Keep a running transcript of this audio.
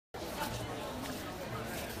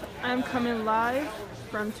I'm coming live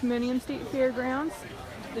from Timonium State Fairgrounds,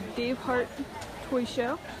 the Dave Hart Toy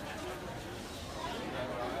Show.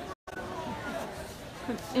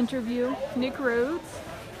 Interview Nick Rhodes.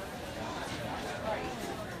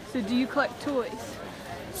 So do you collect toys?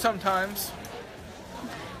 Sometimes.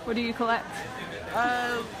 What do you collect?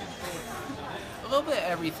 A little bit of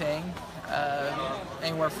everything.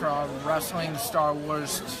 Anywhere from wrestling, Star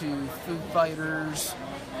Wars, to Foo Fighters,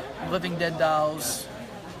 Living Dead dolls,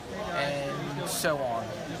 and so on.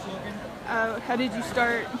 How did you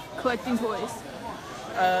start collecting toys?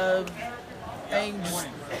 And just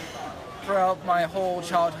throughout my whole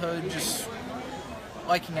childhood, just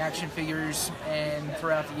liking action figures, and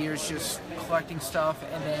throughout the years just collecting stuff,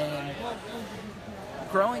 and then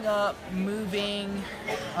growing up, moving,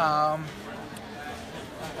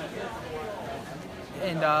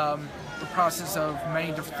 and the process of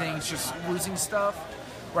many different things, just losing stuff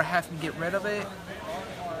or having to get rid of it,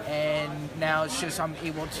 and now it's just I'm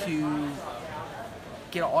able to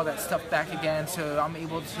get all that stuff back again, so I'm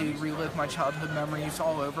able to relive my childhood memories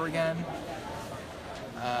all over again.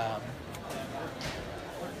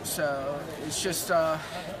 So it's just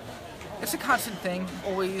it's a constant thing,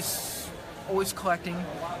 always collecting,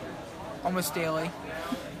 almost daily.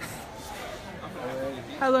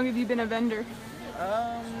 How long have you been a vendor?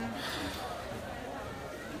 I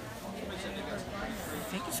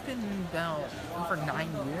think it's been about over 9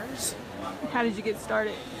 years. How did you get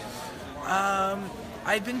started?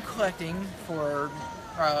 I've been collecting for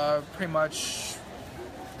pretty much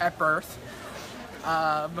at birth.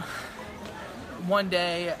 One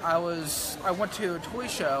day I went to a toy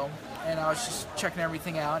show and I was just checking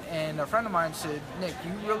everything out, and a friend of mine said, "Nick,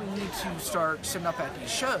 you really need to start setting up at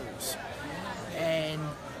these shows." And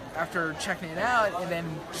after checking it out and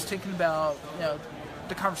then just thinking about,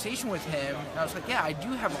 the conversation with him, I was like, yeah, I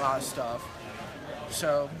do have a lot of stuff.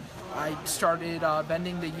 So I started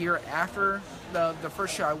vending the year after the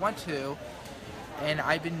first show I went to, and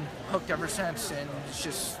I've been hooked ever since, and it's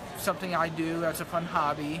just something I do as a fun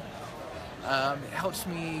hobby. It helps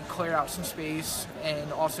me clear out some space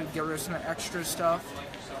and also get rid of some extra stuff.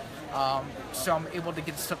 So I'm able to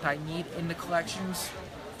get the stuff that I need in the collections.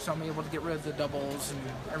 So I'm able to get rid of the doubles and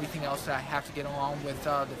everything else that I have to get along with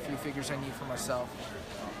the few figures I need for myself.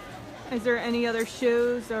 Is there any other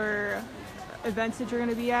shows or events that you're going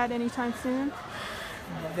to be at anytime soon?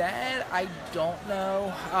 That I don't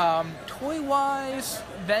know. Toy-wise,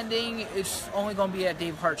 vending, it's only going to be at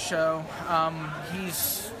Dave Hart's show.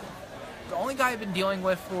 He's the only guy I've been dealing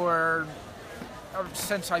with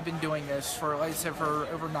since I've been doing this, for, like I said, for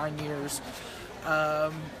over 9 years.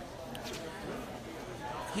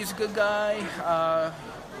 He's a good guy,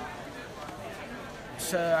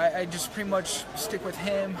 so I just pretty much stick with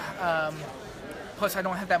him. Plus, I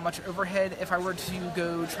don't have that much overhead. If I were to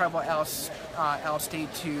go travel out of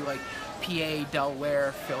state to like PA,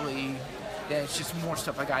 Delaware, Philly, then it's just more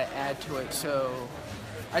stuff I gotta add to it. So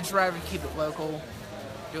I just rather keep it local,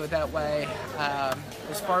 do it that way.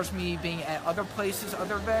 As far as me being at other places,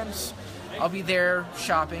 other events, I'll be there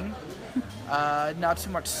shopping. Not so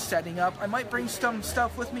much setting up. I might bring some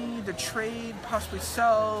stuff with me to trade, possibly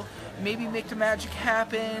sell, maybe make the magic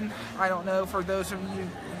happen. I don't know. For those of you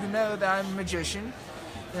who know that I'm a magician,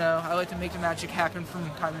 I like to make the magic happen from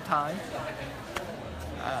time to time.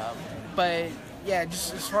 But yeah,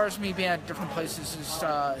 just as far as me being at different places,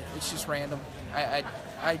 it's just random. I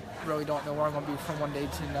really don't know where I'm going to be from one day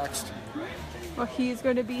to the next. Well, he's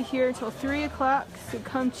going to be here until 3 o'clock, so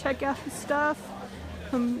come check out his stuff.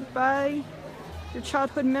 Come by your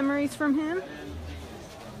childhood memories from him.